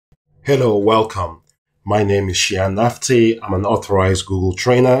Hello, welcome. My name is Shian Nafti. I'm an authorized Google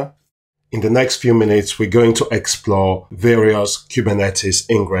trainer. In the next few minutes, we're going to explore various Kubernetes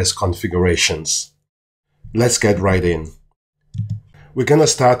Ingress configurations. Let's get right in. We're going to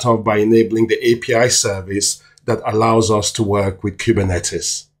start off by enabling the API service that allows us to work with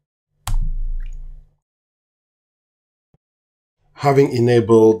Kubernetes. Having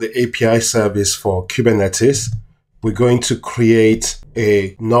enabled the API service for Kubernetes, we're going to create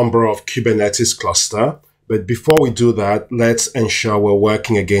a number of Kubernetes cluster. But before we do that, let's ensure we're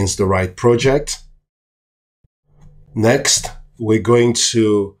working against the right project. Next, we're going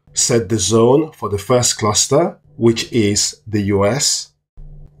to set the zone for the first cluster, which is the US.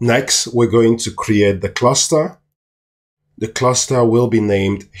 Next, we're going to create the cluster. The cluster will be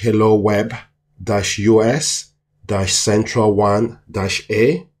named Hello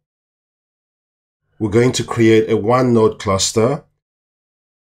Web-US-Central1-A. We're going to create a one node cluster.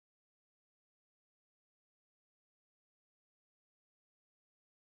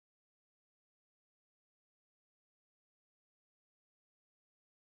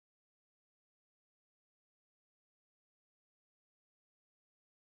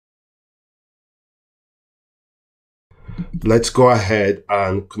 Let's go ahead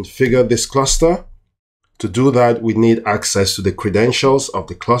and configure this cluster. To do that, we need access to the credentials of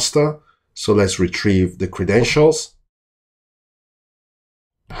the cluster. So let's retrieve the credentials.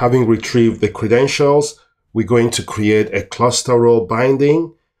 Having retrieved the credentials, we're going to create a cluster role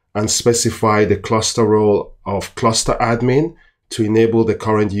binding and specify the cluster role of cluster admin to enable the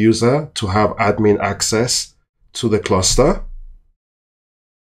current user to have admin access to the cluster.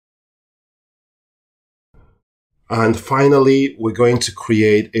 And finally, we're going to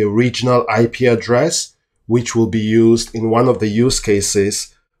create a regional IP address, which will be used in one of the use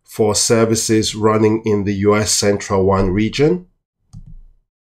cases for services running in the US Central 1 region.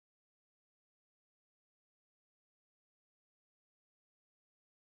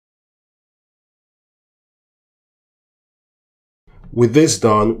 With this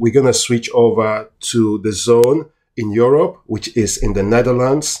done, we're going to switch over to the zone in Europe, which is in the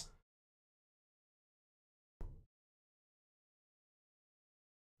Netherlands.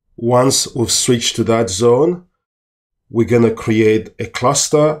 Once we've switched to that zone, we're going to create a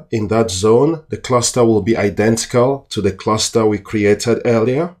cluster in that zone. The cluster will be identical to the cluster we created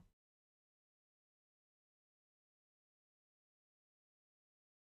earlier.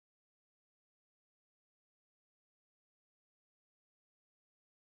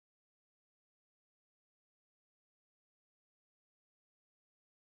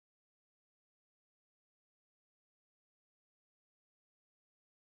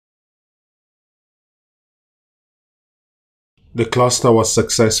 The cluster was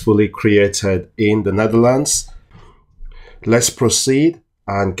successfully created in the Netherlands. Let's proceed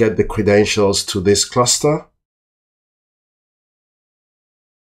and get the credentials to this cluster.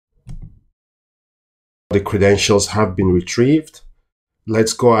 The credentials have been retrieved.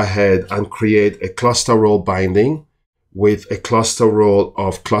 Let's go ahead and create a cluster role binding with a cluster role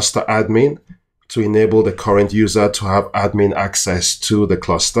of cluster admin to enable the current user to have admin access to the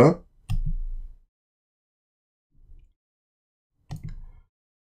cluster.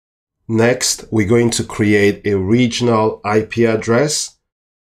 Next, we're going to create a regional IP address,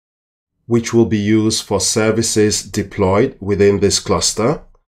 which will be used for services deployed within this cluster.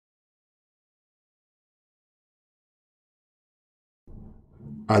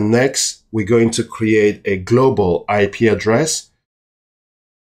 And next, we're going to create a global IP address.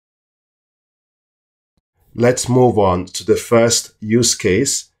 Let's move on to the first use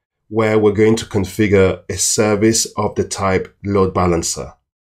case, where we're going to configure a service of the type load balancer.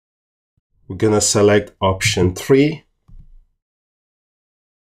 We're going to select option 3.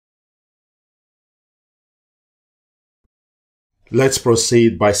 Let's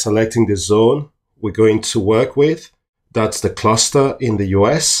proceed by selecting the zone we're going to work with. That's the cluster in the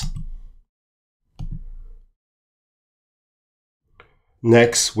US.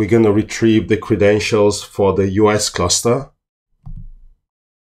 Next, we're going to retrieve the credentials for the US cluster.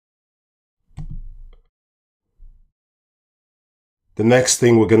 The next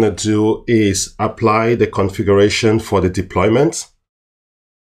thing we're going to do is apply the configuration for the deployment.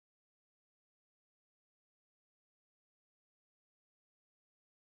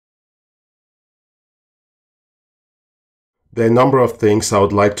 There are a number of things I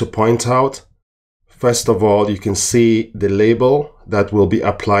would like to point out. First of all, you can see the label that will be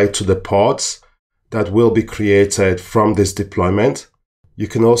applied to the pods that will be created from this deployment. You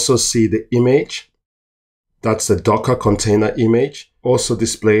can also see the image. That's the Docker container image. Also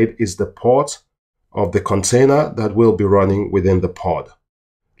displayed is the port of the container that will be running within the pod.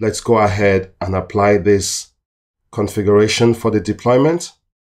 Let's go ahead and apply this configuration for the deployment.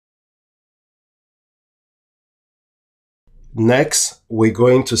 Next, we're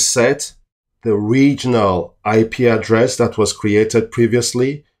going to set the regional IP address that was created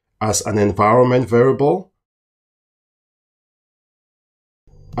previously as an environment variable.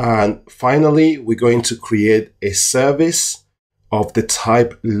 And finally, we're going to create a service of the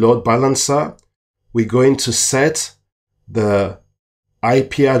type load balancer. We're going to set the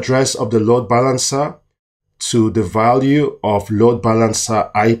IP address of the load balancer to the value of load balancer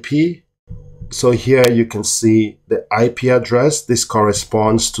IP. So here you can see the IP address. This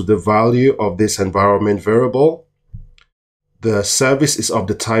corresponds to the value of this environment variable. The service is of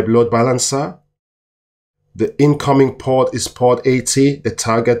the type load balancer. The incoming port is port 80. The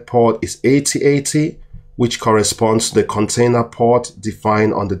target port is 8080, which corresponds to the container port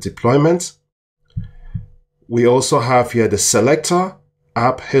defined on the deployment. We also have here the selector,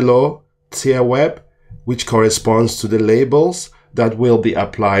 app hello, tier web, which corresponds to the labels that will be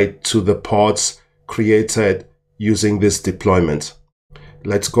applied to the pods created using this deployment.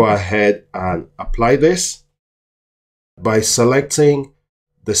 Let's go ahead and apply this by selecting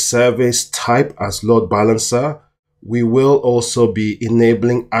the service type as load balancer. We will also be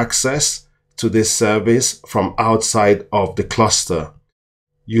enabling access to this service from outside of the cluster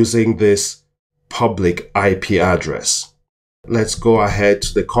using this public IP address. Let's go ahead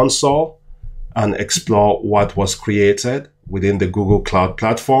to the console and explore what was created within the Google Cloud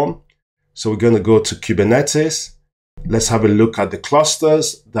Platform. So we're going to go to Kubernetes. Let's have a look at the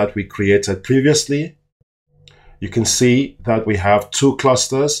clusters that we created previously. You can see that we have two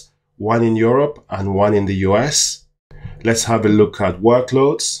clusters, one in Europe and one in the US. Let's have a look at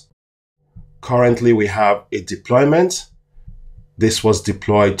workloads. Currently, we have a deployment. This was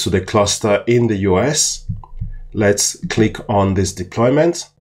deployed to the cluster in the US. Let's click on this deployment.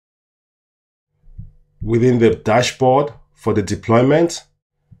 Within the dashboard for the deployment,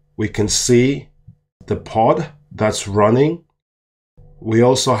 we can see the pod that's running. We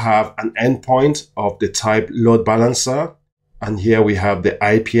also have an endpoint of the type load balancer. And here we have the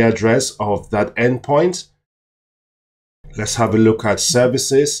IP address of that endpoint. Let's have a look at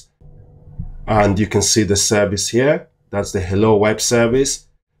services. And you can see the service here. That's the hello web service.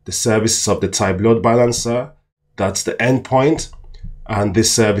 The service is of the type load balancer. That's the endpoint. And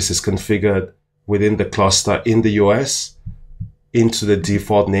this service is configured within the cluster in the US into the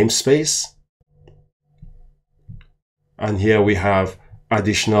default namespace. And here we have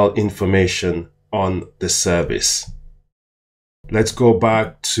additional information on the service. Let's go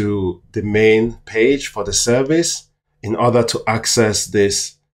back to the main page for the service. In order to access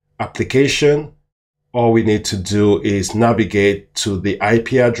this application, all we need to do is navigate to the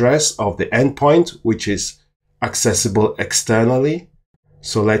IP address of the endpoint, which is accessible externally.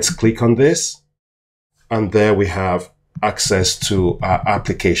 So let's click on this. And there we have access to our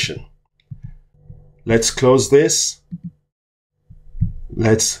application. Let's close this.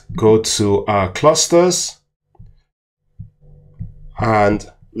 Let's go to our clusters. And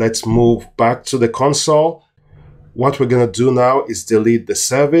let's move back to the console. What we're going to do now is delete the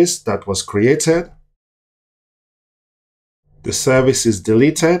service that was created. The service is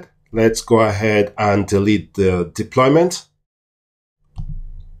deleted. Let's go ahead and delete the deployment.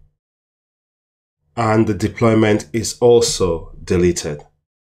 And the deployment is also deleted.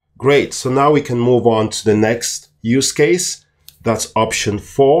 Great. So now we can move on to the next use case. That's option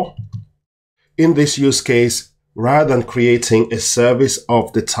 4. In this use case, rather than creating a service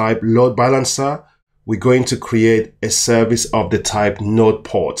of the type load balancer, we're going to create a service of the type node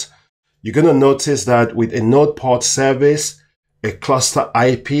port. You're going to notice that with a node port service, a cluster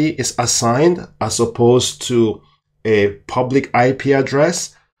IP is assigned as opposed to a public IP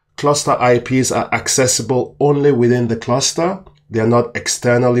address. Cluster IPs are accessible only within the cluster. They are not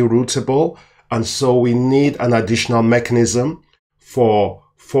externally routable. And so we need an additional mechanism for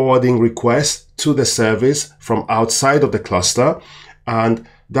forwarding requests to the service from outside of the cluster. And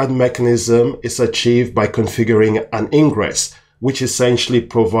that mechanism is achieved by configuring an ingress, which essentially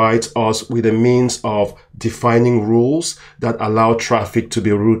provides us with a means of defining rules that allow traffic to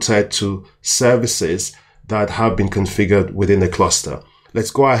be routed to services that have been configured within the cluster.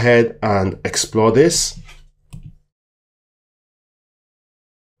 Let's go ahead and explore this.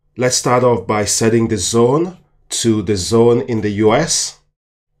 Let's start off by setting the zone to the zone in the US.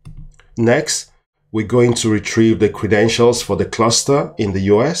 Next, we're going to retrieve the credentials for the cluster in the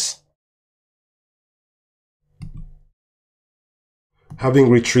US. Having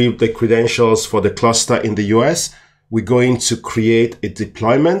retrieved the credentials for the cluster in the US, we're going to create a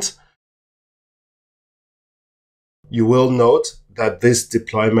deployment. You will note that this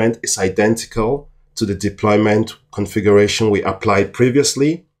deployment is identical to the deployment configuration we applied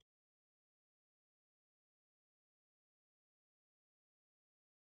previously.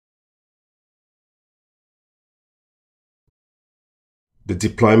 The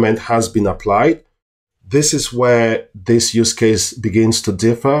deployment has been applied. This is where this use case begins to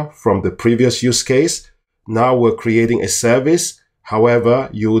differ from the previous use case. Now we're creating a service. However,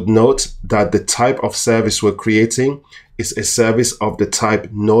 you would note that the type of service we're creating is a service of the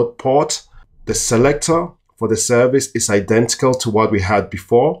type node port. The selector for the service is identical to what we had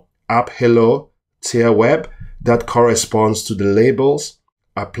before, app hello tier web. That corresponds to the labels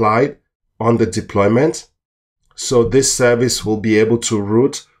applied on the deployment. So this service will be able to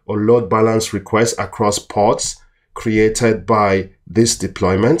route or load balance requests across ports created by this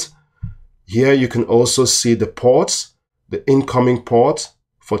deployment. Here you can also see the ports. The incoming port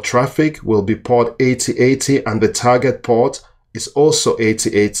for traffic will be port 8080, and the target port is also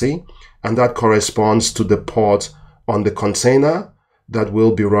 8080, and that corresponds to the port on the container that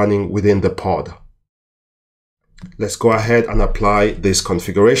will be running within the pod. Let's go ahead and apply this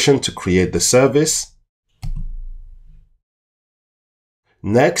configuration to create the service.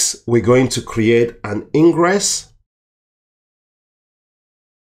 Next, we're going to create an ingress.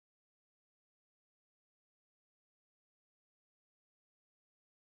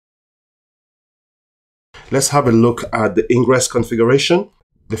 Let's have a look at the ingress configuration.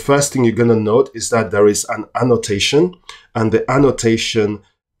 The first thing you're going to note is that there is an annotation, and the annotation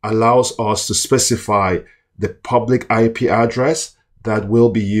allows us to specify the public IP address that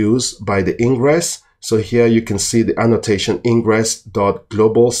will be used by the ingress. So here you can see the annotation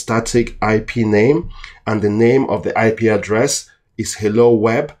ingress.global static IP name, and the name of the IP address is hello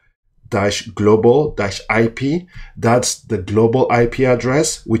web-global-IP. That's the global IP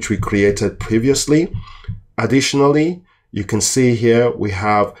address which we created previously. Additionally, you can see here we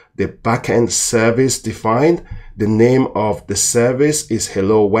have the backend service defined. The name of the service is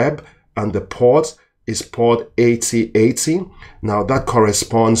hello web, and the port is port 8080. Now that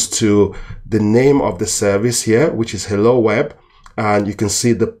corresponds to the name of the service here, which is hello web, and you can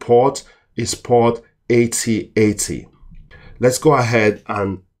see the port is port 8080. Let's go ahead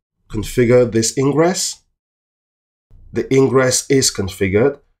and configure this ingress. The ingress is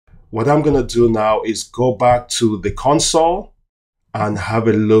configured. What I'm going to do now is go back to the console and have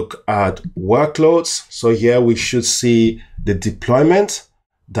a look at workloads. So here we should see the deployment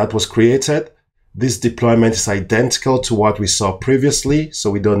that was created. This deployment is identical to what we saw previously, so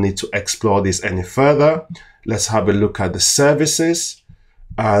we don't need to explore this any further. Let's have a look at the services.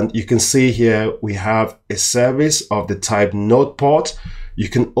 And you can see here we have a service of the type node port. You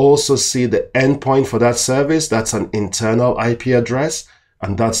can also see the endpoint for that service. That's an internal IP address,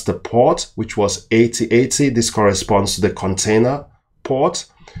 and that's the port, which was 8080. This corresponds to the container port.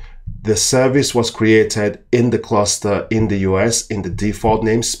 The service was created in the cluster in the US in the default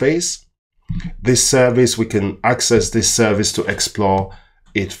namespace. This service, we can access this service to explore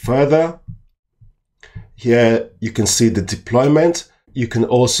it further. Here you can see the deployment. You can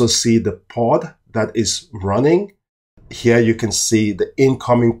also see the pod that is running. Here you can see the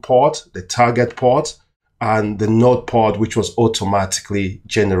incoming port, the target port, and the node pod, which was automatically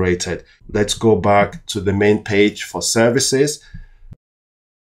generated. Let's go back to the main page for services.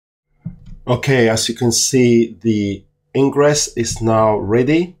 Okay, as you can see, the ingress is now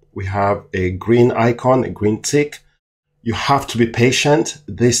ready. We have a green icon, a green tick. You have to be patient.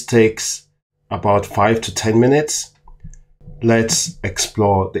 This takes about 5 to 10 minutes. Let's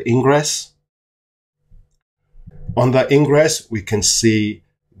explore the ingress. On the ingress, we can see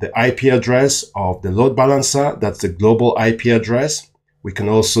the IP address of the load balancer. That's the global IP address. We can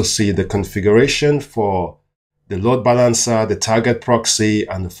also see the configuration for the load balancer, the target proxy,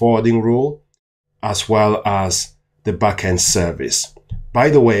 and the forwarding rule, as well as the backend service. By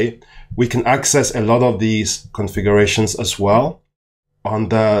the way, we can access a lot of these configurations as well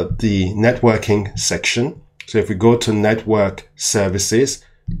under the networking section. So if we go to network services,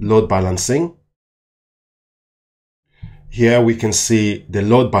 load balancing, here we can see the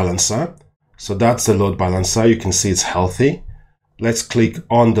load balancer. So that's the load balancer. You can see it's healthy. Let's click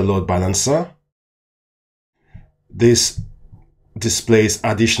on the load balancer. This displays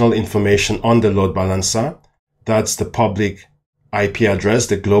additional information on the load balancer. That's the public IP address,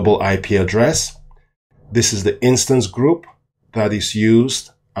 the global IP address. This is the instance group that is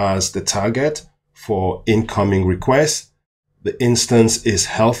used as the target for incoming requests. The instance is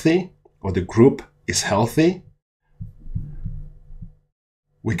healthy, or the group is healthy.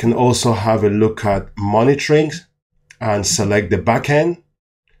 We can also have a look at monitoring and select the backend.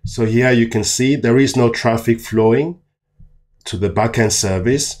 So here you can see there is no traffic flowing to the backend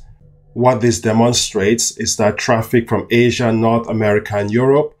service. What this demonstrates is that traffic from Asia, North America, and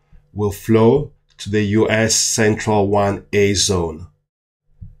Europe will flow to the US Central 1A zone.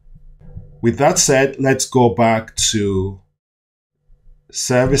 With that said, let's go back to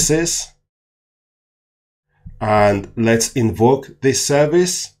services and let's invoke this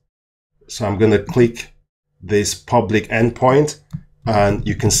service. So I'm going to click this public endpoint and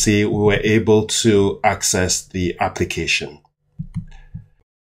you can see we were able to access the application.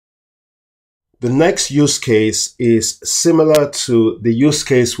 The next use case is similar to the use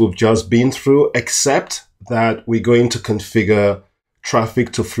case we've just been through, except that we're going to configure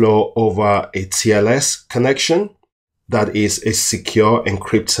traffic to flow over a TLS connection. That is a secure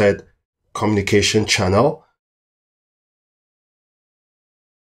encrypted communication channel.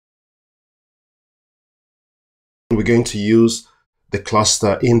 We're going to use the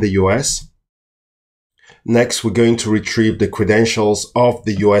cluster in the US. Next, we're going to retrieve the credentials of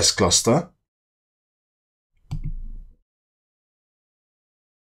the US cluster.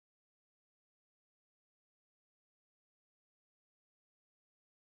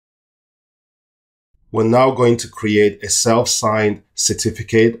 We're now going to create a self-signed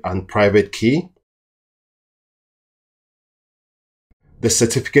certificate and private key. The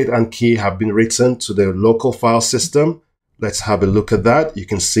certificate and key have been written to the local file system. Let's have a look at that. You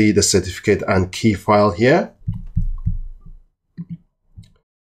can see the certificate and key file here.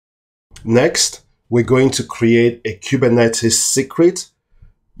 Next, we're going to create a Kubernetes secret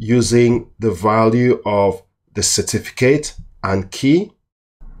using the value of the certificate and key.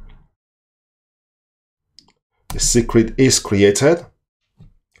 The secret is created.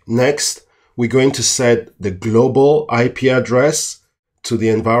 Next, we're going to set the global IP address to the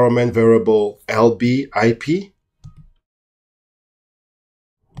environment variable LB IP.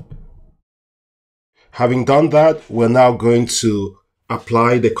 Having done that, we're now going to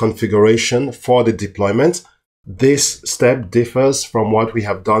apply the configuration for the deployment. This step differs from what we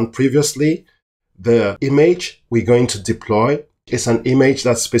have done previously. The image we're going to deploy is an image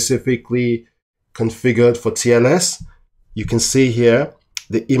that's specifically configured for TLS. You can see here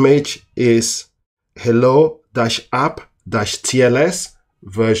the image is hello-app-TLS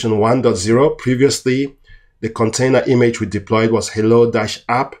version 1.0. Previously, the container image we deployed was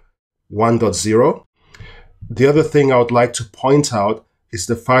hello-app 1.0. The other thing I would like to point out is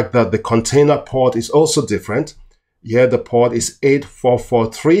the fact that the container port is also different. Here the port is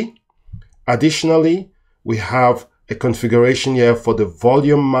 8443. Additionally, we have a configuration here for the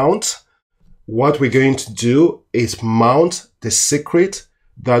volume mount. What we're going to do is mount the secret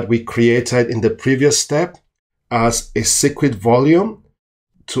that we created in the previous step as a secret volume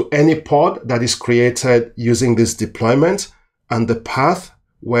to any pod that is created using this deployment, and the path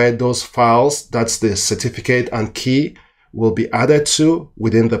where those files, that's the certificate and key, will be added to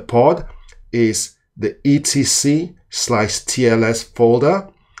within the pod is the etc/TLS folder.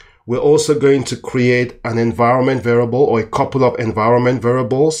 We're also going to create an environment variable or a couple of environment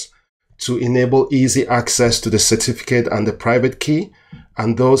variables to enable easy access to the certificate and the private key.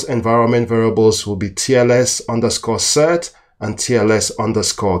 And those environment variables will be TLS_cert and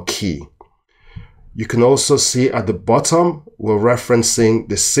TLS_key. You can also see at the bottom, we're referencing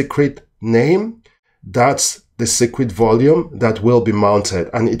the secret name. That's the secret volume that will be mounted,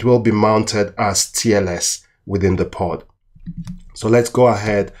 and it will be mounted as TLS within the pod. So let's go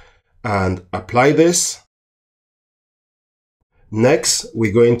ahead and apply this. Next,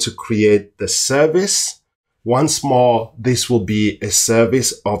 we're going to create the service. Once more, this will be a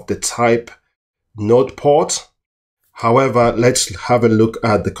service of the type node port. However, let's have a look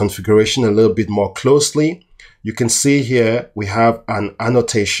at the configuration a little bit more closely. You can see here we have an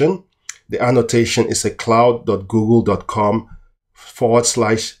annotation. The annotation is a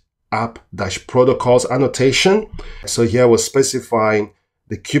cloud.google.com/app-protocols annotation. So here we're specifying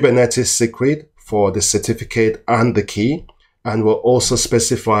the Kubernetes secret for the certificate and the key, and we're also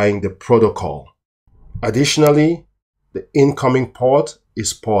specifying the protocol. Additionally, the incoming port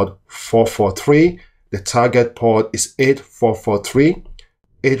is port 443. The target port is 8443.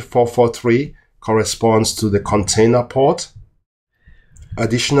 8443 corresponds to the container port.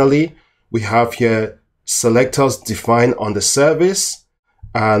 Additionally, we have here selectors defined on the service,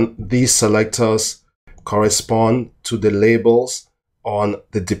 and these selectors correspond to the labels on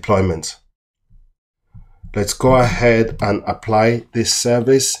the deployment. Let's go ahead and apply this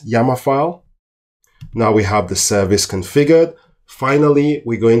service YAML file. Now we have the service configured. Finally,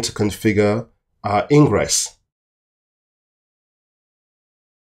 we're going to configure our Ingress.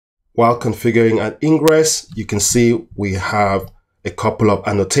 While configuring an Ingress, you can see we have a couple of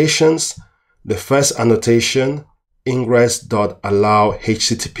annotations. The first annotation ingress.allow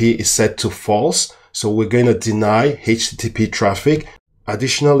HTTP is set to false. So we're going to deny HTTP traffic.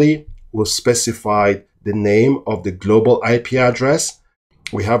 Additionally, we've specified the name of the global IP address.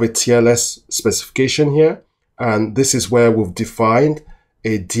 We have a TLS specification here, and this is where we've defined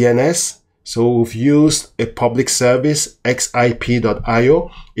a DNS. So we've used a public service,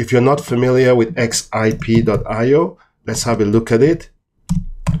 xip.io. If you're not familiar with xip.io, let's have a look at it.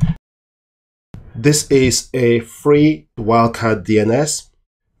 This is a free wildcard DNS,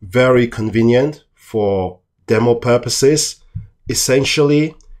 very convenient for demo purposes.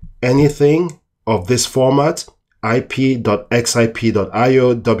 Essentially, anything of this format, ip.xip.io,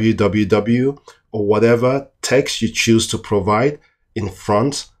 www, or whatever text you choose to provide in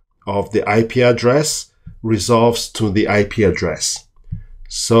front of the IP address resolves to the IP address.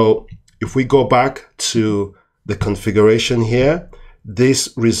 So if we go back to the configuration here,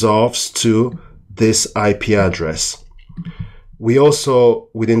 this resolves to this IP address. We also,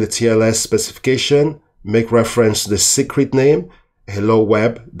 within the TLS specification, make reference to the secret name, hello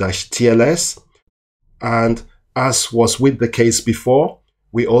web-tls. And as was with the case before,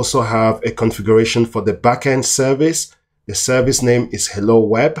 we also have a configuration for the backend service. The service name is hello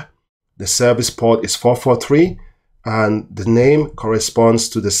web. The service port is 443, and the name corresponds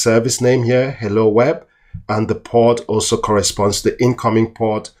to the service name here, hello web, and the port also corresponds to the incoming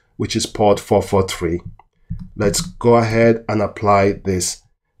port, which is port 443. Let's go ahead and apply this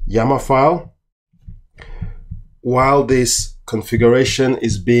YAML file. While this configuration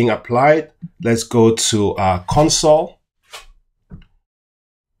is being applied, let's go to our console.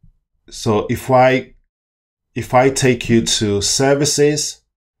 So if I take you to services,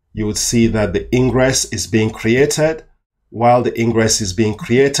 you would see that the Ingress is being created. While the Ingress is being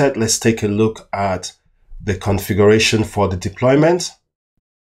created, let's take a look at the configuration for the deployment.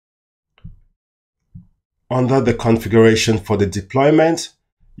 Under the configuration for the deployment,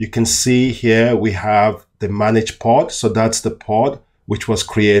 you can see here we have the manage pod. So that's the pod which was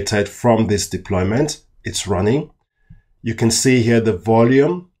created from this deployment. It's running. You can see here the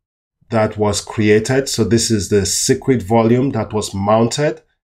volume that was created. So this is the secret volume that was mounted,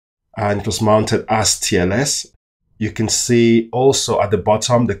 and it was mounted as TLS. You can see also at the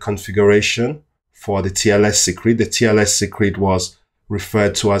bottom the configuration for the TLS secret. The TLS secret was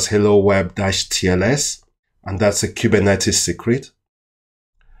referred to as hello web-tls, and that's a Kubernetes secret.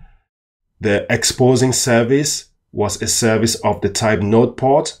 The exposing service was a service of the type node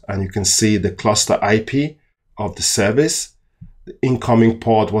port, and you can see the cluster IP of the service. The incoming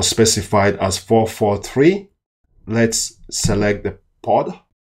port was specified as 443. Let's select the pod.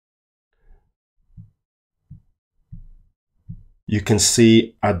 You can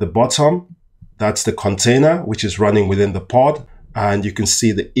see at the bottom, that's the container which is running within the pod, and you can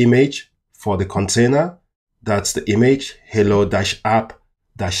see the image for the container. That's the image, hello-app-tls.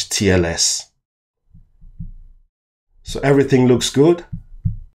 So everything looks good.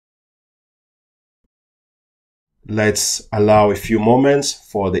 Let's allow a few moments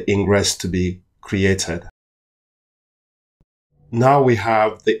for the Ingress to be created. Now we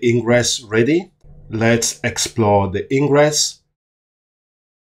have the Ingress ready. Let's explore the Ingress.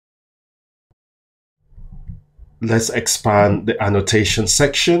 Let's expand the annotation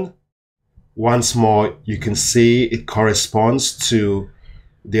section. Once more, you can see it corresponds to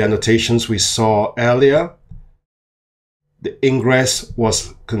the annotations we saw earlier. The Ingress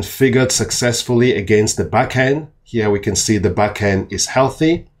was configured successfully against the backend. Here we can see the backend is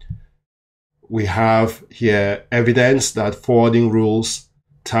healthy. We have here evidence that forwarding rules,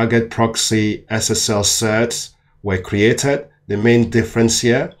 target proxy, SSL certs were created. The main difference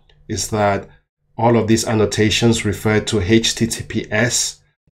here is that all of these annotations refer to HTTPS.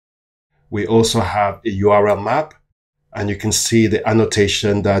 We also have a URL map, and you can see the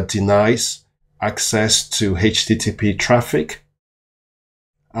annotation that denies access to HTTP traffic.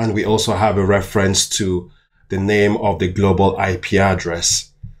 And we also have a reference to the name of the global IP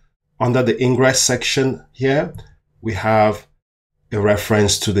address. Under the Ingress section here, we have a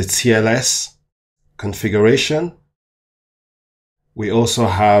reference to the TLS configuration. We also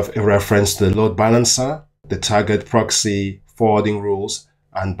have a reference to the load balancer, the target proxy, forwarding rules,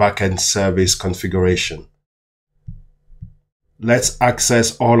 and backend service configuration. Let's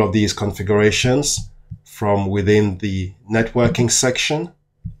access all of these configurations from within the networking section.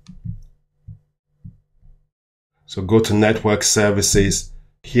 So go to Network Services.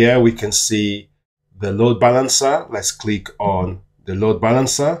 Here we can see the load balancer. Let's click on the load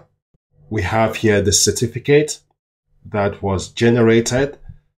balancer. We have here the certificate that was generated.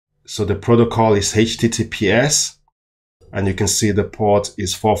 So the protocol is HTTPS, and you can see the port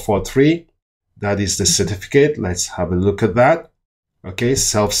is 443. That is the certificate. Let's have a look at that. Okay,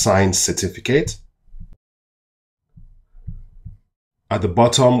 self-signed certificate. At the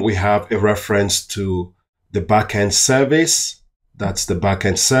bottom, we have a reference to the backend service. That's the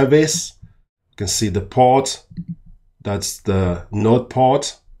backend service. You can see the port. That's the node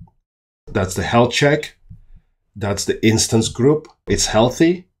port. That's the health check. That's the instance group. It's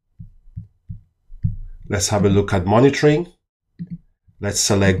healthy. Let's have a look at monitoring. Let's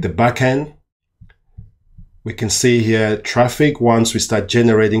select the backend. We can see here traffic. Once we start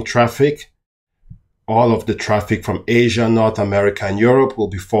generating traffic, all of the traffic from Asia, North America, and Europe will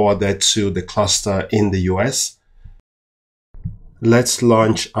be forwarded to the cluster in the US. Let's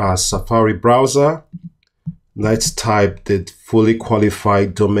launch our Safari browser. Let's type the fully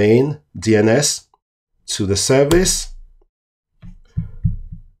qualified domain DNS to the service.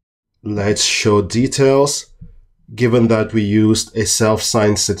 Let's show details. Given that we used a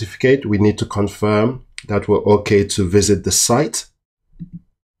self-signed certificate, we need to confirm that we're okay to visit the site.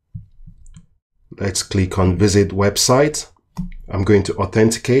 Let's click on visit website. I'm going to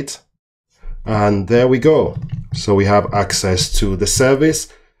authenticate. And there we go. So we have access to the service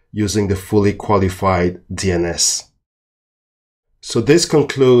using the fully qualified DNS. So this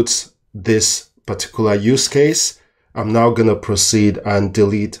concludes this particular use case. I'm now going to proceed and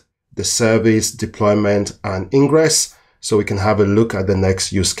delete the service, deployment, and ingress so we can have a look at the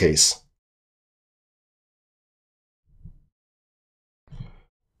next use case.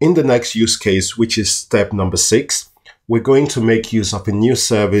 In the next use case, which is step number 6, we're going to make use of a new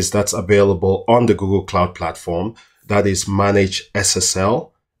service that's available on the Google Cloud Platform, that is Managed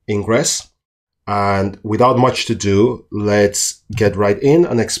SSL Ingress. And without much to do, let's get right in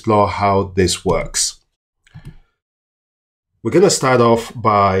and explore how this works. We're going to start off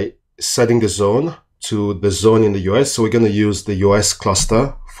by setting the zone to the zone in the US. So we're going to use the US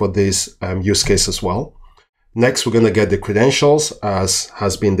cluster for this use case as well. Next, we're going to get the credentials, as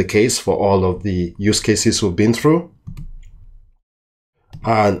has been the case for all of the use cases we've been through.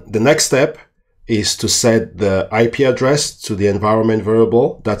 And the next step is to set the IP address to the environment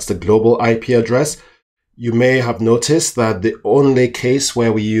variable. That's the global IP address. You may have noticed that the only case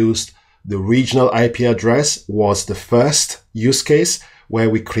where we used the regional IP address was the first use case where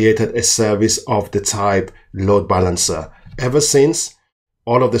we created a service of the type load balancer. Ever since,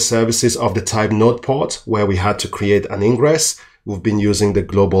 all of the services of the type node port where we had to create an ingress, we've been using the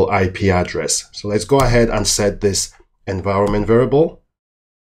global IP address. So let's go ahead and set this environment variable.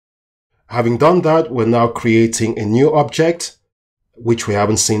 Having done that, we're now creating a new object, which we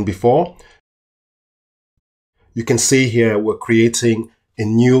haven't seen before. You can see here we're creating a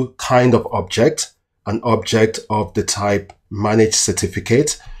new kind of object, an object of the type managed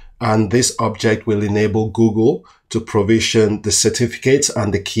certificate. And this object will enable Google to provision the certificates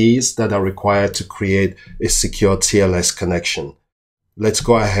and the keys that are required to create a secure TLS connection. Let's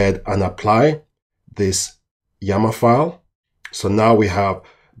go ahead and apply this YAML file. So now we have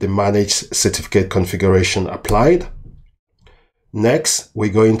the managed certificate configuration applied. Next,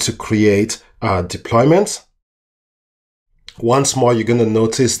 we're going to create a deployment. Once more, you're going to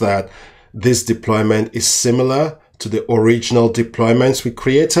notice that this deployment is similar to the original deployments we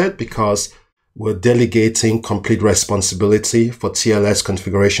created because we're delegating complete responsibility for TLS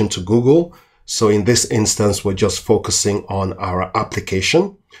configuration to Google. So in this instance, we're just focusing on our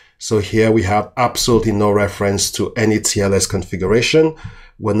application. So here we have absolutely no reference to any TLS configuration.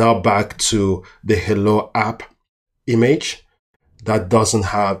 We're now back to the Hello app image that doesn't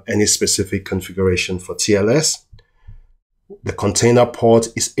have any specific configuration for TLS. The container port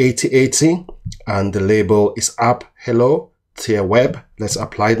is 8080 and the label is app hello tier web. Let's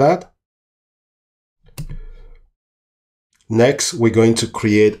apply that. Next, we're going to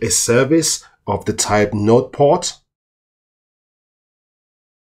create a service of the type node port.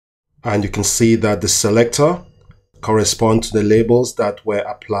 And you can see that the selector corresponds to the labels that were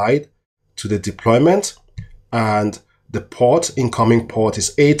applied to the deployment. And the port, incoming port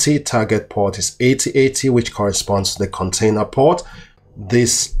is 80, target port is 8080, which corresponds to the container port.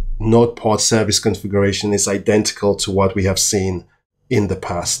 This node port service configuration is identical to what we have seen in the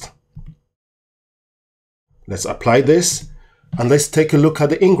past. Let's apply this and let's take a look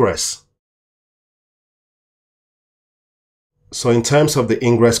at the ingress. So in terms of the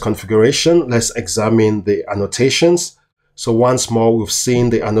ingress configuration, let's examine the annotations. So once more, we've seen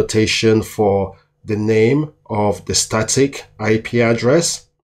the annotation for the name of the static IP address.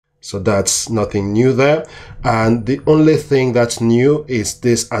 So that's nothing new there. And the only thing that's new is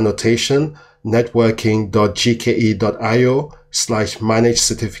this annotation, networking.gke.io manage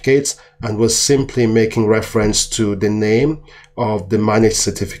certificates, and was simply making reference to the name of the managed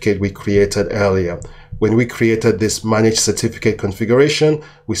certificate we created earlier. When we created this managed certificate configuration,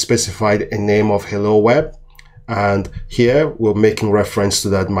 we specified a name of Hello Web, and here we're making reference to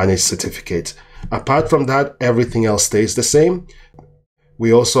that managed certificate. Apart from that, everything else stays the same.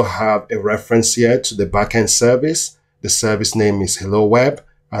 We also have a reference here to the backend service. The service name is Hello Web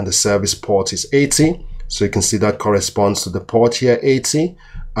and the service port is 80. So you can see that corresponds to the port here, 80,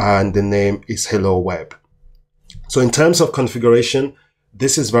 and the name is Hello Web. So in terms of configuration,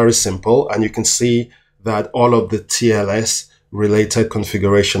 this is very simple, and you can see that all of the TLS related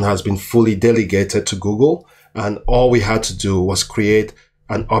configuration has been fully delegated to Google, and all we had to do was create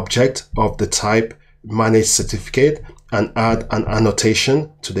an object of the type managed certificate and add an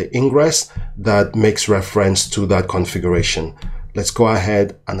annotation to the ingress that makes reference to that configuration. Let's go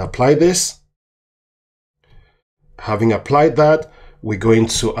ahead and apply this. Having applied that, we're going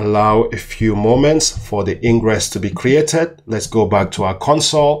to allow a few moments for the ingress to be created. Let's go back to our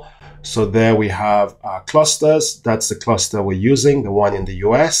console. So there we have our clusters. That's the cluster we're using, the one in the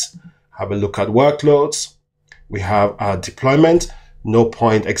US. Have a look at workloads. We have our deployment. No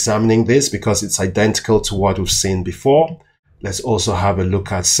point examining this because it's identical to what we've seen before. Let's also have a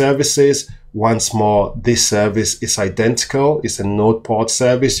look at services. Once more, this service is identical. It's a node port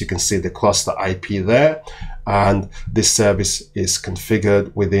service. You can see the cluster IP there. And this service is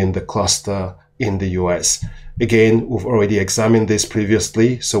configured within the cluster in the US. Again, we've already examined this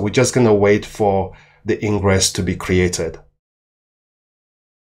previously, so we're just going to wait for the ingress to be created.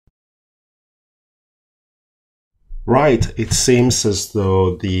 Right, it seems as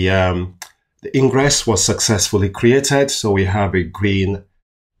though the ingress was successfully created, so we have a green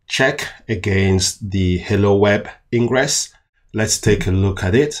check against the Hello Web ingress. Let's take a look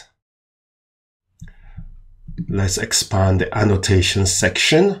at it. Let's expand the annotation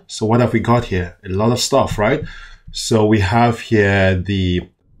section. So what have we got here? A lot of stuff, right? So we have here the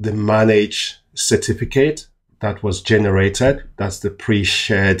managed certificate that was generated. That's the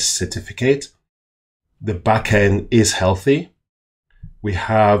pre-shared certificate. The backend is healthy. We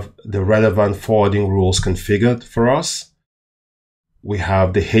have the relevant forwarding rules configured for us. We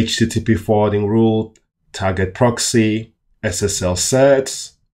have the HTTP forwarding rule, target proxy, SSL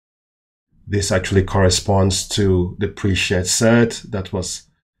certs. This actually corresponds to the pre-shared cert that was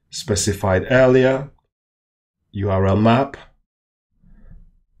specified earlier, URL map,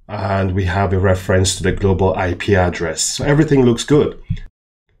 and we have a reference to the global IP address. So everything looks good.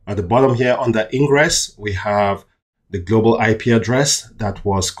 At the bottom here under Ingress, we have the global IP address that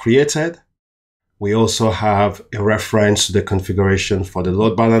was created. We also have a reference to the configuration for the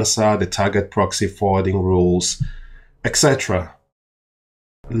load balancer, the target proxy forwarding rules, etc.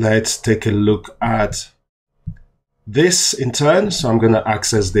 Let's take a look at this in turn. So I'm going to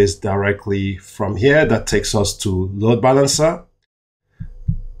access this directly from here. That takes us to load balancer.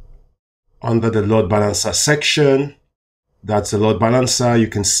 Under the load balancer section, that's the load balancer. You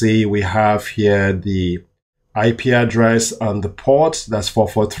can see we have here the IP address and the port. That's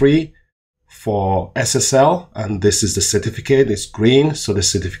 443 for SSL. And this is the certificate. It's green. So the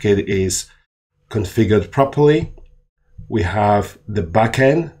certificate is configured properly. We have the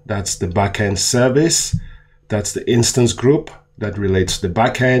backend. That's the backend service. That's the instance group that relates to the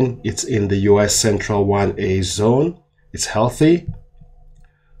backend. It's in the US Central 1A zone. It's healthy.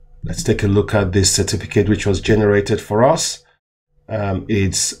 Let's take a look at this certificate which was generated for us.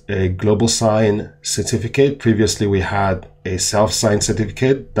 It's a global sign certificate. Previously, we had a self-signed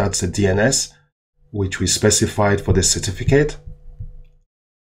certificate. That's a DNS, which we specified for the certificate.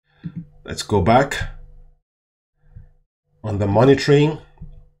 Let's go back. On the monitoring,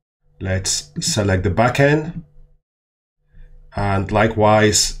 let's select the backend. And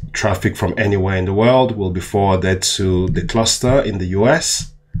likewise, traffic from anywhere in the world will be forwarded to the cluster in the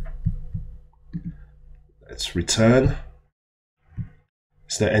US. Let's return.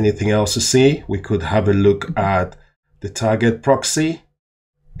 Is there anything else to see? We could have a look at the target proxy.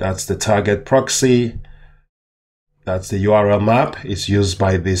 That's the target proxy. That's the URL map. It's used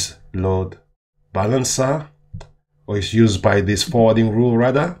by this load balancer, or it's used by this forwarding rule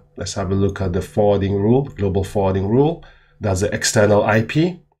rather. Let's have a look at the forwarding rule, global forwarding rule. That's the external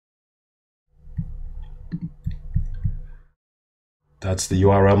IP. That's the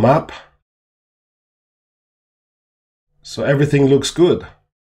URL map. So everything looks good.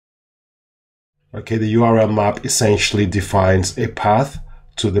 Okay, the URL map essentially defines a path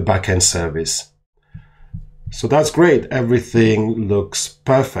to the backend service. So that's great. Everything looks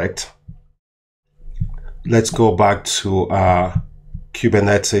perfect. Let's go back to our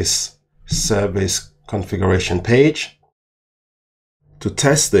Kubernetes service configuration page. To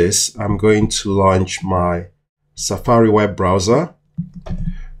test this, I'm going to launch my Safari web browser.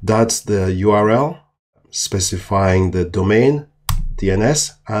 That's the URL, specifying the domain,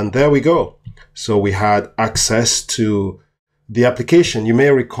 DNS, and there we go. So we had access to the application. You may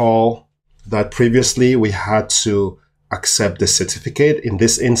recall that previously we had to accept the certificate. In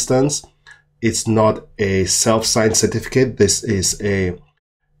this instance, it's not a self-signed certificate. This is a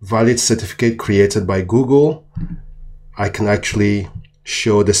valid certificate created by Google. I can actually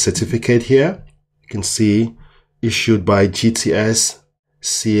show the certificate here. You can see issued by GTS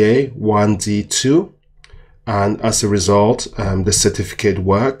CA 1D2. And as a result, the certificate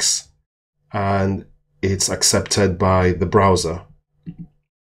works and it's accepted by the browser.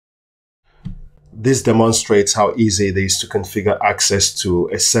 This demonstrates how easy it is to configure access to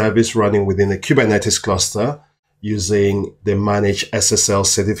a service running within a Kubernetes cluster using the Manage SSL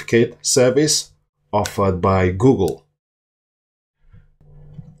certificate service offered by Google.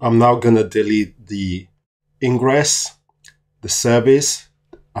 I'm now going to delete the Ingress, the service,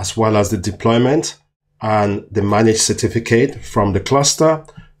 as well as the deployment and the Manage certificate from the cluster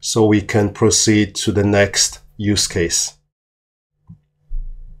so we can proceed to the next use case.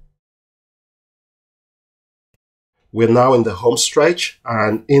 We're now in the home stretch,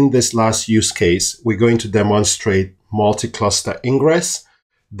 and in this last use case, we're going to demonstrate multi-cluster ingress.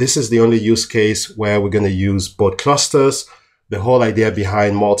 This is the only use case where we're going to use both clusters. The whole idea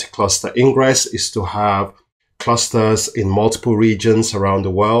behind multi-cluster ingress is to have clusters in multiple regions around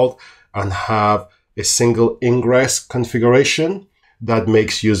the world and have a single ingress configuration that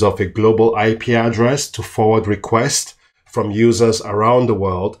makes use of a global IP address to forward requests from users around the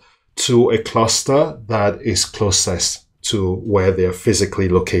world to a cluster that is closest to where they're physically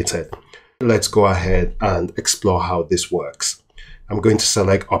located. Let's go ahead and explore how this works. I'm going to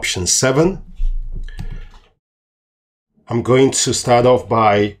select option 7. I'm going to start off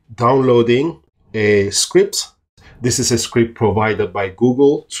by downloading a script. This is a script provided by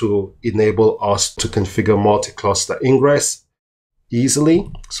Google to enable us to configure multi-cluster ingress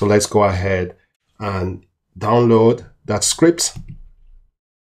easily. So let's go ahead and download that script.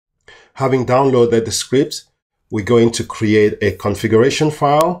 Having downloaded the script, we're going to create a configuration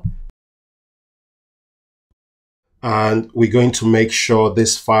file. And we're going to make sure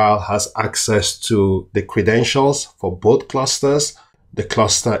this file has access to the credentials for both clusters, the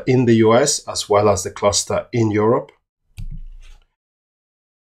cluster in the US as well as the cluster in Europe.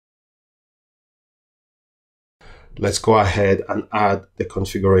 Let's go ahead and add the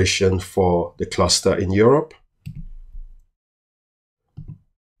configuration for the cluster in Europe.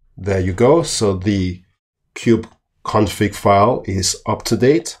 There you go. So the kubeconfig file is up to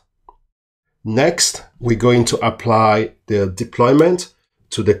date. Next, we're going to apply the deployment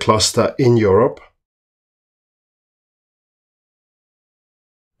to the cluster in Europe.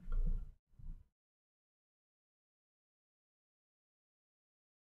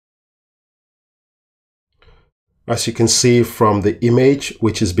 As you can see from the image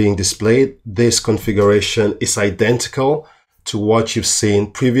which is being displayed, this configuration is identical to what you've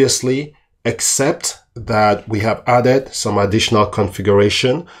seen previously, except that we have added some additional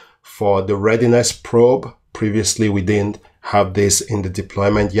configuration for the readiness probe. Previously, we didn't have this in the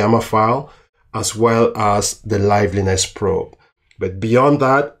deployment YAML file, as well as the liveliness probe. But beyond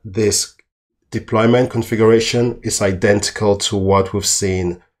that, this deployment configuration is identical to what we've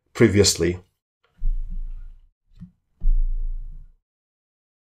seen previously.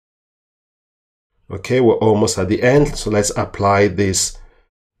 Okay, we're almost at the end. So let's apply this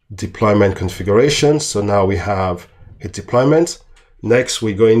deployment configuration. So now we have a deployment. Next,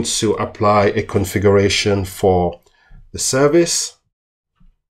 we're going to apply a configuration for the service.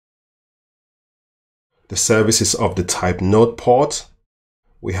 The service is of the type node port.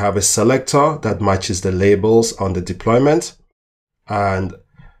 We have a selector that matches the labels on the deployment. And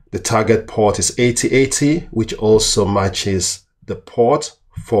the target port is 8080, which also matches the port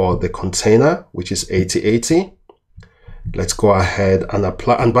for the container, which is 8080. Let's go ahead and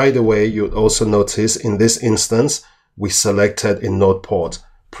apply. And by the way, you'll also notice in this instance, we selected a node port.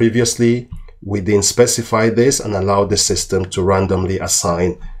 Previously, we didn't specify this and allow the system to randomly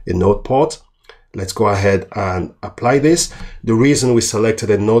assign a node port. Let's go ahead and apply this. The reason we selected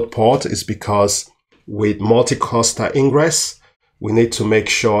a node port is because with multi-cluster ingress, we need to make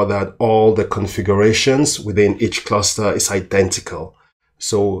sure that all the configurations within each cluster is identical.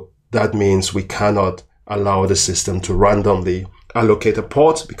 So that means we cannot allow the system to randomly allocate a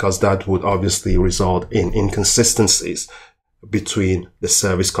port, because that would obviously result in inconsistencies between the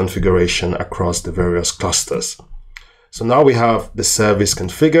service configuration across the various clusters. So now we have the service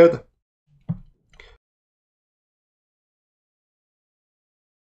configured.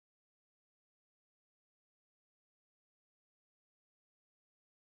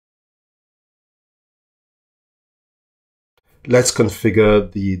 Let's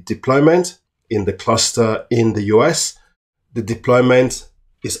configure the deployment in the cluster in the US. The deployment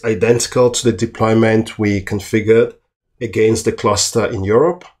is identical to the deployment we configured against the cluster in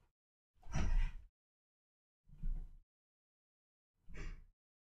Europe.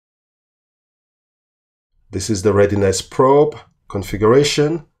 This is the readiness probe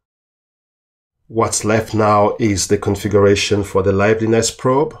configuration. What's left now is the configuration for the liveliness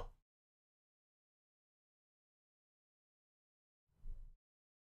probe.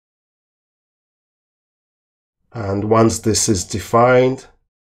 And once this is defined,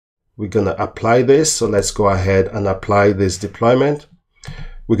 we're going to apply this. So let's go ahead and apply this deployment.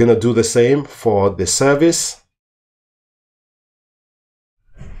 We're going to do the same for the service.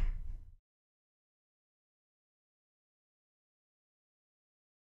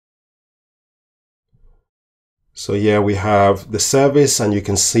 So here we have the service, and you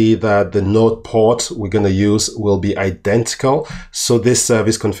can see that the node port we're going to use will be identical. So this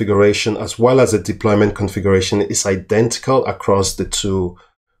service configuration as well as the deployment configuration is identical across the two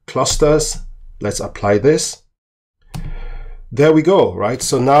clusters. Let's apply this. There we go, right?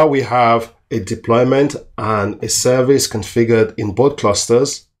 So now we have a deployment and a service configured in both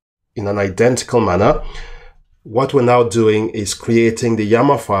clusters in an identical manner. What we're now doing is creating the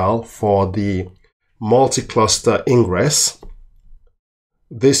YAML file for the multi-cluster Ingress.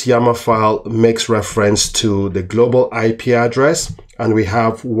 This YAML file makes reference to the global IP address, and we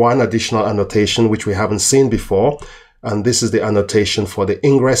have one additional annotation which we haven't seen before, and this is the annotation for the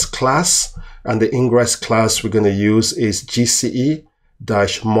Ingress class, and the Ingress class we're going to use is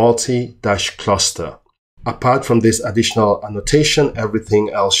GCE-multi-cluster. Apart from this additional annotation,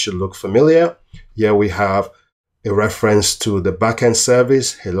 everything else should look familiar. Here we have a reference to the backend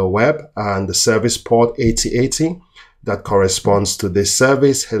service, Hello Web, and the service port 8080 that corresponds to this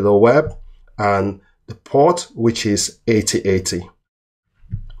service, Hello Web, and the port, which is 8080.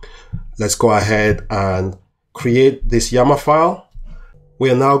 Let's go ahead and create this YAML file.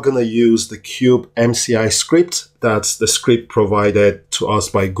 We are now going to use the kube MCI script. That's the script provided to us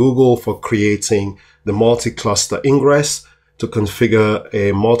by Google for creating the multi-cluster Ingress to configure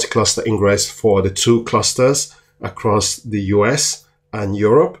a multi-cluster Ingress for the two clusters across the US and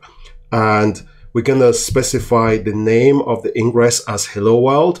Europe. And we're going to specify the name of the Ingress as Hello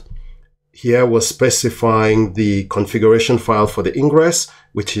World. Here we're specifying the configuration file for the Ingress,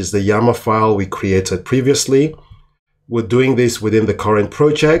 which is the YAML file we created previously. We're doing this within the current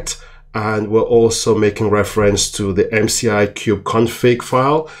project, and we're also making reference to the MCI kube config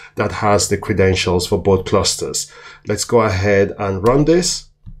file that has the credentials for both clusters. Let's go ahead and run this.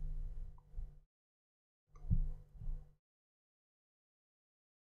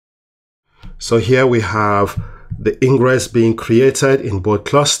 So here we have the Ingress being created in both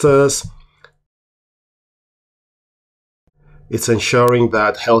clusters. It's ensuring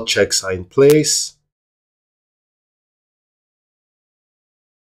that health checks are in place.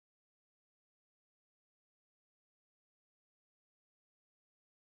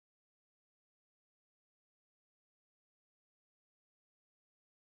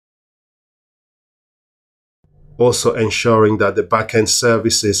 Also ensuring that the backend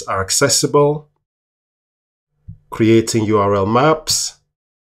services are accessible, creating URL maps,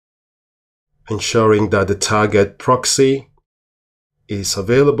 ensuring that the target proxy is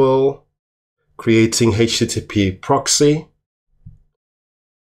available, creating HTTP proxy,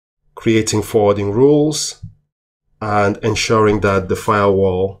 creating forwarding rules, and ensuring that the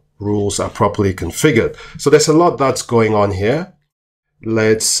firewall rules are properly configured. So there's a lot that's going on here.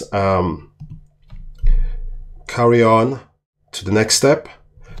 Let's carry on to the next step.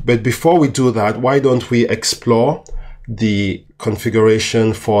 But before we do that, why don't we explore the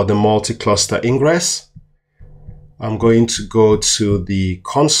configuration for the multi-cluster Ingress? I'm going to go to the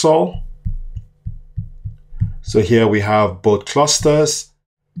console. So here we have both clusters.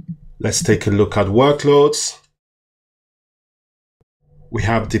 Let's take a look at workloads. We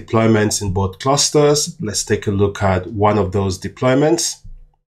have deployments in both clusters. Let's take a look at one of those deployments.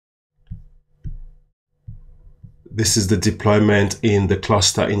 This is the deployment in the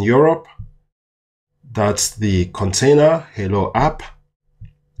cluster in Europe. That's the container, Hello App.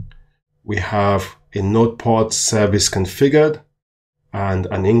 We have a node port service configured and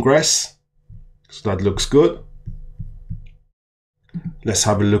an Ingress. So that looks good. Let's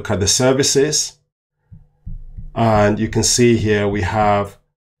have a look at the services. And you can see here we have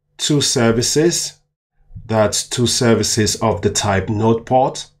two services. That's two services of the type node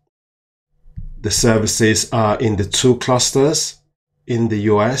port. The services are in the two clusters in the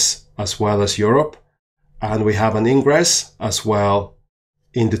US as well as Europe. And we have an Ingress as well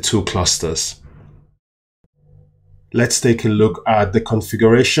in the two clusters. Let's take a look at the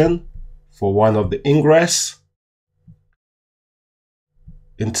configuration for one of the Ingress.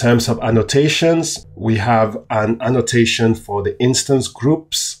 In terms of annotations, we have an annotation for the instance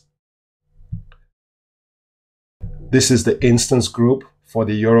groups. This is the instance group for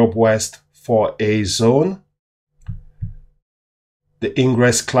the Europe West 4A zone. The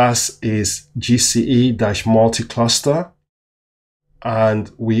Ingress class is GCE-multi-cluster.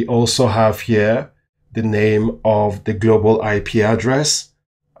 And we also have here the name of the global IP address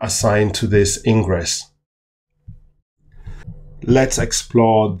assigned to this Ingress. Let's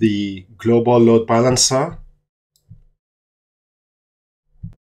explore the global load balancer.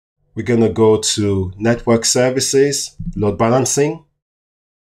 We're going to go to Network Services, Load Balancing.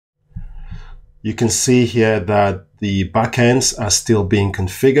 You can see here that the backends are still being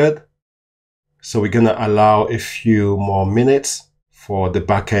configured. So we're going to allow a few more minutes for the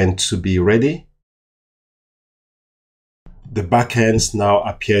backend to be ready. The backends now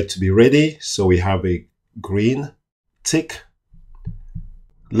appear to be ready. So we have a green tick.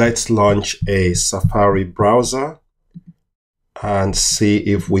 Let's launch a Safari browser and see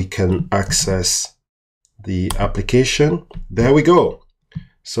if we can access the application. There we go.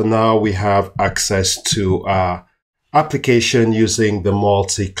 So now we have access to our application using the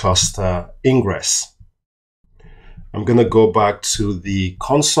multi-cluster Ingress. I'm going to go back to the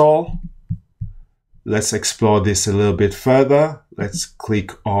console. Let's explore this a little bit further. Let's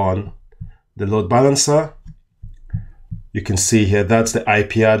click on the load balancer. You can see here that's the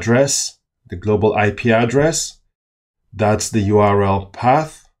IP address, the global IP address. That's the URL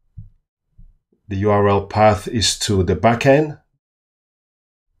path. The URL path is to the backend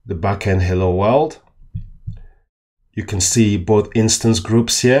hello world. You can see both instance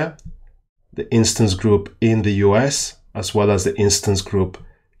groups here, the instance group in the US as well as the instance group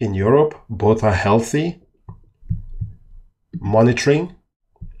in Europe. Both are healthy. Monitoring.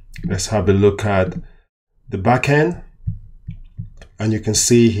 Let's have a look at the backend. And you can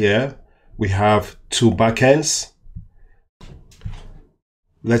see here we have two backends.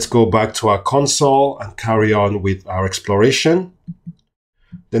 Let's go back to our console and carry on with our exploration.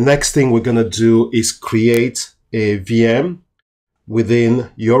 The next thing we're going to do is create a VM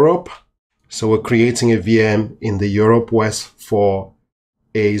within Europe. So we're creating a VM in the Europe West for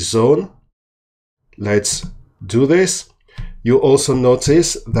a zone. Let's do this. You also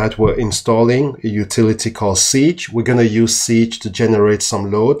notice that we're installing a utility called Siege. We're going to use Siege to generate some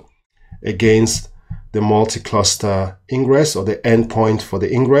load against the multi-cluster Ingress, or the endpoint for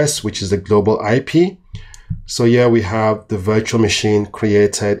the Ingress, which is the global IP. So here we have the virtual machine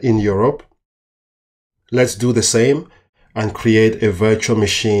created in Europe. Let's do the same and create a virtual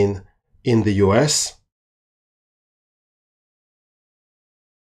machine in the US.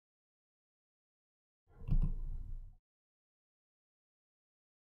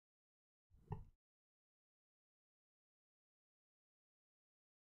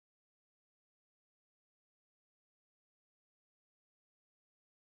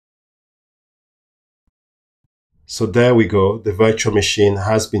 So there we go. The virtual machine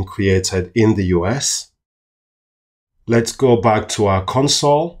has been created in the US. Let's go back to our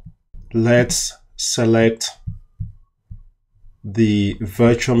console. Let's select the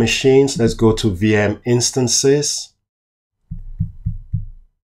virtual machines. Let's go to VM instances.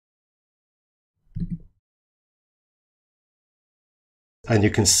 And you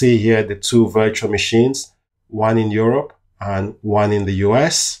can see here the two virtual machines, one in Europe and one in the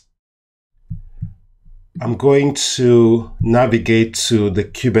US. I'm going to navigate to the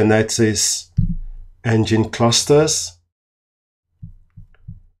Kubernetes engine clusters.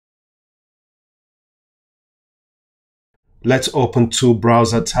 Let's open two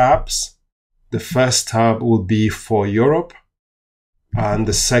browser tabs. The first tab will be for Europe, and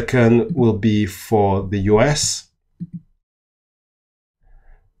the second will be for the US.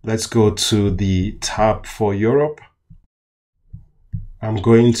 Let's go to the tab for Europe. I'm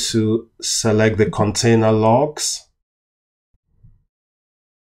going to select the container logs.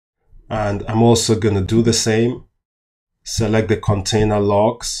 And I'm also going to do the same. Select the container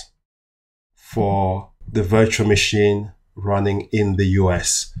logs for the virtual machine running in the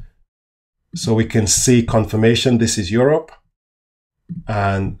US. So we can see confirmation. This is Europe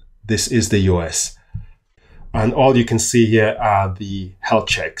and this is the US. And all you can see here are the health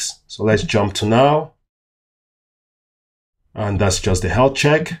checks. So let's jump to now. And that's just the health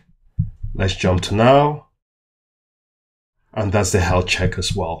check. Let's jump to now. And that's the health check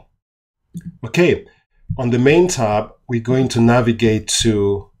as well. Okay, on the main tab, we're going to navigate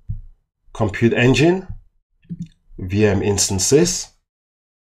to Compute Engine, VM instances.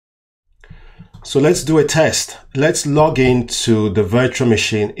 So let's do a test. Let's log into the virtual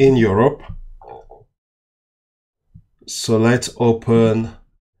machine in Europe. So let's open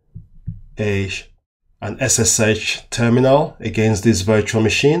an SSH terminal against this virtual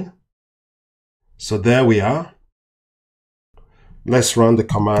machine. So there we are. Let's run the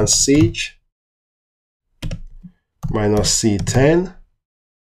command siege -C10.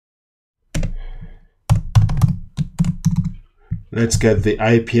 Let's get the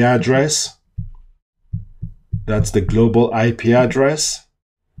IP address. That's the global IP address.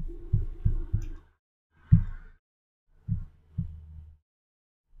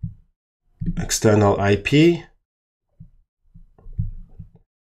 External IP.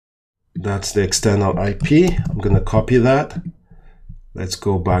 That's the external IP. I'm going to copy that. Let's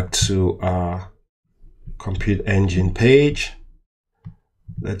go back to our Compute Engine page.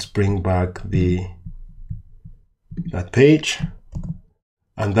 Let's bring back that page.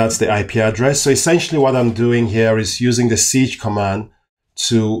 And that's the IP address. So essentially what I'm doing here is using the siege command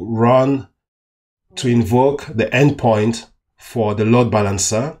to invoke the endpoint for the load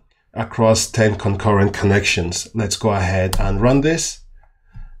balancer across 10 concurrent connections. Let's go ahead and run this.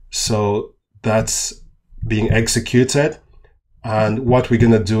 So that's being executed. And what we're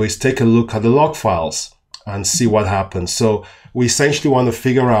going to do is take a look at the log files and see what happens. So we essentially want to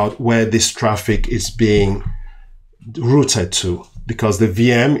figure out where this traffic is being routed to, because the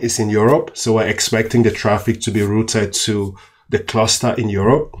VM is in Europe. So we're expecting the traffic to be routed to the cluster in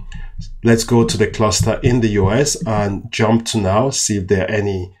Europe. Let's go to the cluster in the US and jump to now, see if there are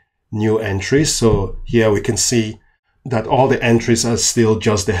any new entries. So here we can see that all the entries are still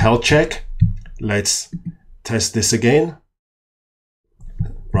just the health check. Let's test this again,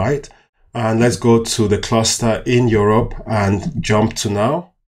 right? And let's go to the cluster in Europe and jump to now.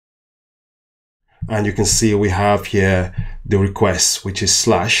 And you can see we have here the request, which is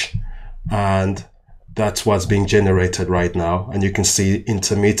 /, and that's what's being generated right now. And you can see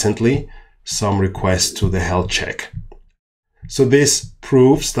intermittently some requests to the health check. So this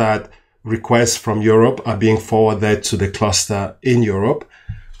proves that requests from Europe are being forwarded to the cluster in Europe.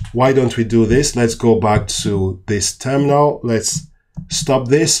 Why don't we do this? Let's go back to this terminal. Let's stop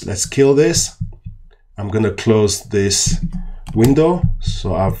this. Let's kill this. I'm going to close this window.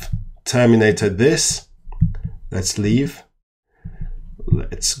 So I've terminated this. Let's leave.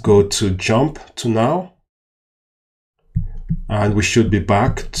 Let's go to jump to now. And we should be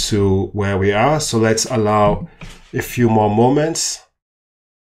back to where we are. So let's allow a few more moments.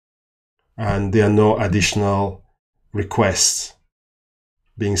 And there are no additional requests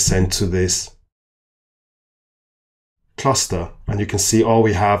being sent to this cluster. And you can see all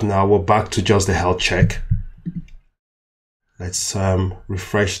we have now, we're back to just the health check. Let's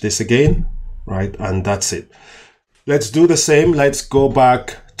refresh this again, right? And that's it. Let's do the same. Let's go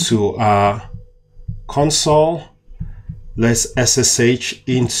back to our console. Let's SSH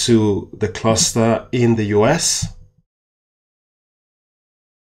into the cluster in the US.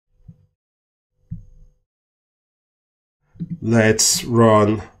 Let's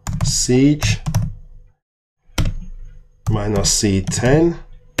run siege -C10.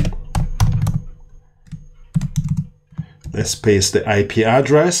 Let's paste the IP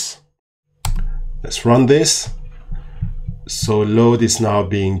address. Let's run this. So load is now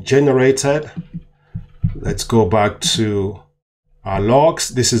being generated. Let's go back to our logs.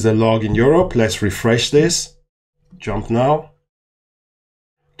 This is the log in Europe. Let's refresh this. Jump now.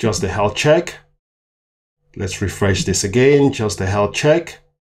 Just the health check. Let's refresh this again. Just the health check.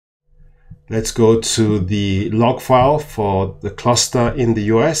 Let's go to the log file for the cluster in the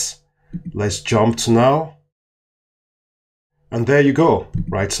US. Let's jump to now. And there you go,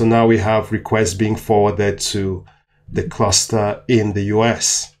 right? So now we have requests being forwarded to the cluster in the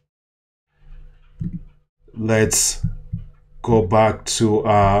US. Let's go back to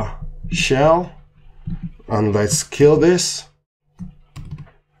our shell and let's kill this.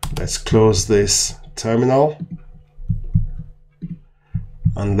 Let's close this terminal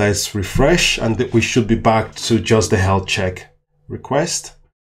and let's refresh, and we should be back to just the health check request.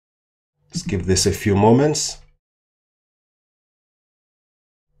 Let's give this a few moments.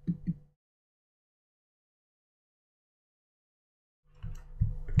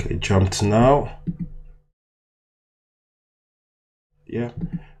 Okay, jump to now. Yeah,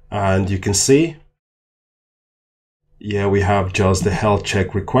 and you can see, yeah, we have just the health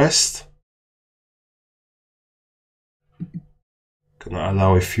check request. Gonna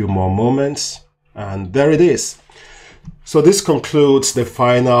allow a few more moments, and there it is. So this concludes the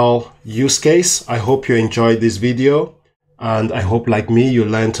final use case. I hope you enjoyed this video, and I hope, like me, you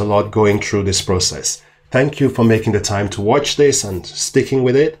learned a lot going through this process. Thank you for making the time to watch this and sticking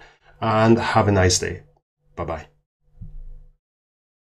with it. and have a nice day. Bye-bye.